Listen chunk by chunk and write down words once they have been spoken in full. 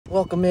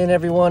Welcome in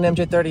everyone,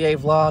 MJ38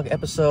 vlog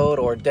episode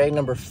or day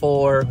number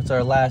 4. It's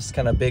our last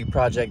kind of big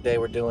project day.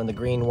 We're doing the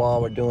green wall,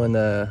 we're doing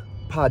the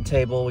pod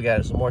table, we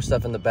got some more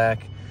stuff in the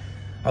back.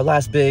 Our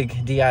last big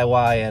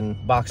DIY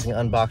and boxing,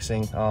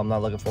 unboxing. I'm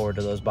not looking forward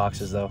to those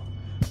boxes though.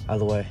 Out of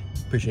the way.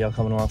 Appreciate y'all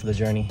coming along for the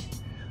journey.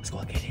 Let's go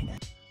and get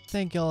it.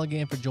 Thank y'all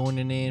again for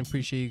joining in.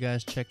 Appreciate you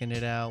guys checking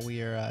it out.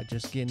 We are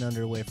just getting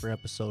underway for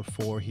episode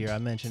 4 here. I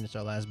mentioned it's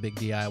our last big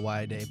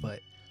DIY day, but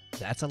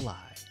that's a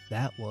lie.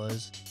 That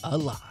was a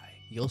lie.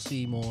 You'll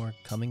see more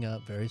coming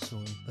up very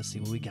soon. Let's see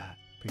what we got.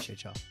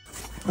 Appreciate y'all.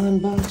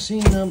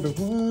 Unboxing number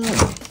 1.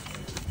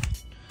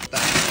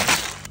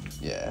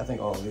 Yeah, I think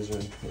all of these are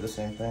the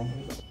same thing.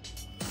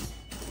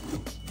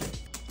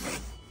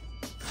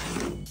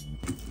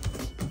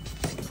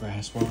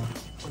 Grass wall.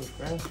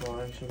 Grass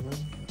wall, actually, man.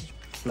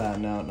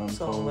 Flattening out and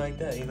Something unfold. like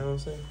that, you know what I'm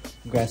saying?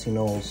 Grassy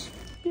knolls.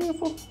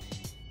 Beautiful.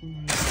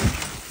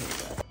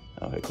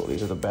 Okay, cool.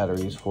 These are the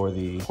batteries for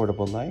the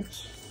portable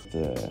lights.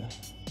 The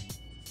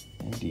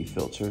ND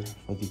filter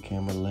for the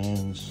camera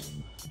lens.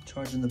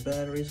 Charging the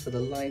batteries for the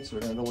lights. We're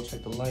gonna double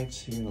check the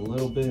lights here in a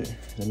little bit.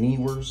 The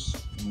mirrors.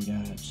 And we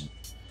got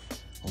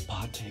a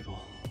pod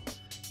table.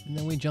 And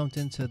then we jumped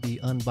into the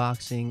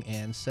unboxing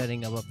and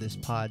setting up of this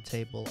pod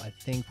table. I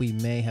think we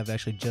may have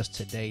actually just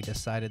today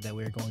decided that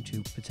we're going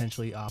to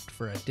potentially opt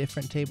for a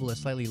different table, a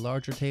slightly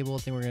larger table. I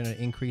think we're going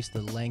to increase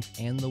the length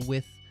and the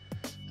width.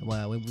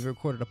 Well, we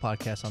recorded a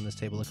podcast on this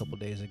table a couple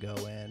days ago,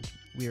 and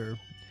we were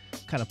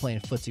kind of playing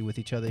footsie with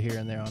each other here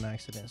and there on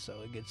accident, so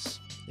it gets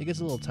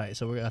a little tight.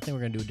 So I think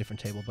we're gonna do a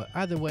different table, but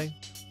either way,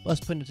 us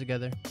putting it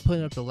together,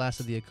 putting up the last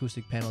of the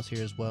acoustic panels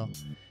here as well.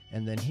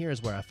 And then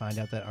here's where I find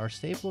out that our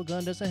staple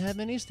gun doesn't have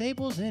any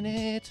staples in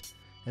it.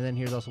 And then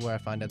here's also where I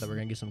find out that we're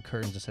gonna get some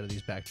curtains instead of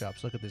these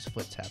backdrops. Look at this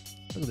foot tap.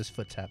 Look at this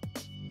foot tap.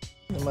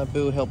 And my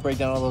boo helped break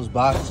down all those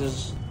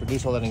boxes,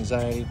 reduce all that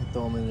anxiety,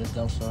 throw them in this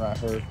dumpster. I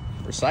heard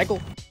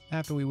recycle.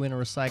 After we went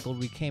and recycled,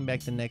 we came back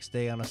the next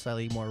day on a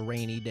slightly more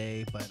rainy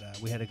day, but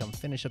we had to come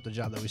finish up the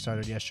job that we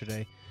started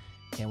yesterday.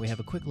 And we have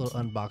a quick little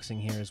unboxing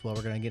here as well.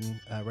 We're going to get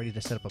ready to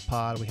set up a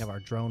pod. We have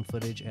our drone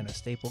footage and a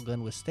staple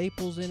gun with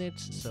staples in it.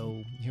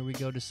 So here we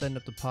go to setting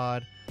up the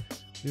pod.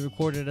 We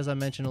recorded it, as I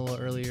mentioned a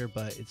little earlier,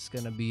 but it's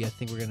going to be, I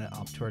think we're going to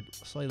opt toward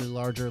a slightly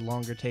larger,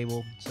 longer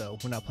table. So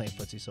we're not playing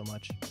footsie so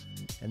much.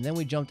 And then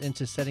we jumped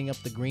into setting up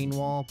the green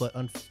wall. But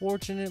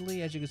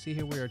unfortunately, as you can see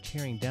here, we are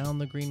tearing down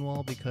the green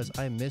wall because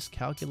I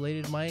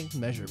miscalculated my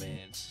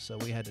measurements. So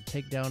we had to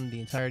take down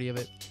the entirety of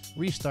it,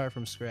 restart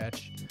from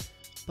scratch.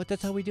 But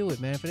that's how we do it,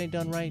 man. If it ain't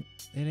done right,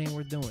 it ain't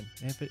worth doing.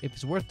 And if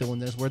it's worth doing,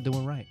 then it's worth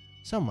doing right.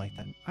 Something like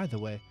that. Either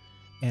way.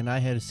 And I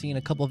had seen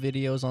a couple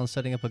videos on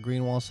setting up a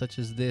green wall such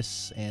as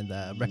this, and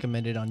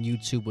recommended on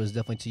YouTube was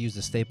definitely to use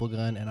the staple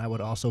gun, and I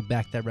would also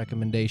back that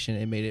recommendation.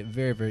 It made it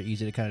very, very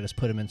easy to kind of just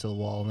put them into the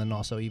wall, and then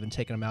also even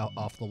taking them out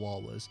off the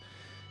wall was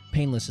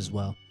painless as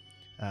well.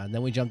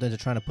 Then we jumped into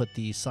trying to put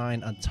the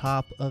sign on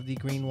top of the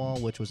green wall,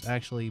 which was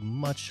actually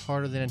much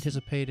harder than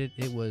anticipated.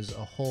 It was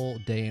a whole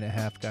day and a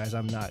half, guys.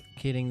 I'm not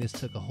kidding. This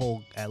took a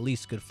whole, at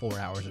least good 4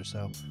 hours or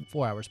so.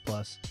 4 hours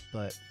plus,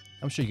 but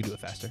I'm sure you could do it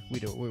faster. We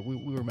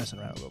were messing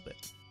around a little bit.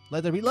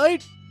 Let there be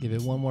light. Give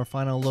it one more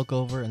final look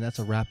over, and that's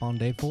a wrap on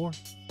day 4.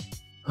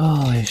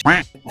 Holy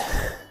shit.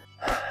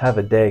 Have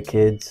a day,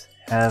 kids.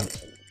 Have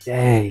a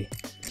day.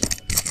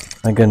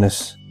 My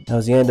goodness. That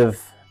was the end of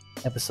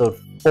episode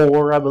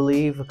 4, I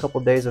believe. A couple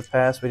days have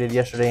passed. We did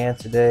yesterday and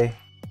today.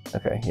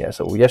 Okay, yeah,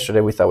 so yesterday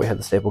we thought we had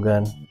the staple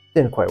gun.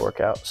 Didn't quite work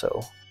out,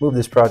 so moved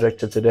this project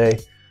to today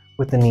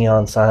with the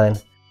neon sign.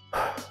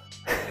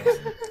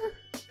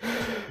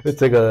 It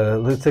took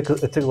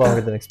longer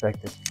than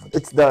expected.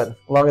 It's done.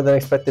 Longer than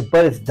expected,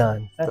 but it's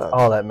done. That's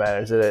all that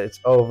matters. It's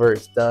over.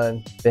 It's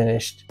done.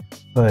 Finished.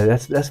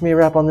 But that's me a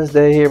wrap on this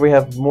day here. We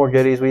have more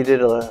goodies. We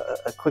did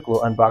a quick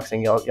little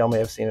unboxing. Y'all may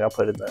have seen it. I'll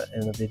put it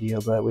in the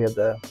video. But we have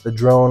the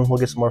drone. We'll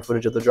get some more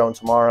footage of the drone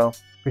tomorrow.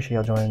 Appreciate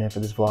y'all joining in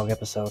for this vlog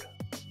episode.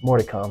 More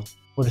to come.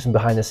 We'll do some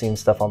behind the scenes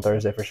stuff on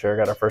Thursday for sure.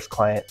 Got our first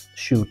client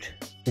shoot.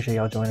 Appreciate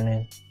y'all joining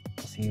in.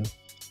 I'll see you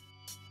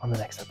on the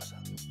next episode.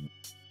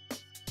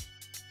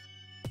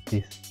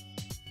 Peace.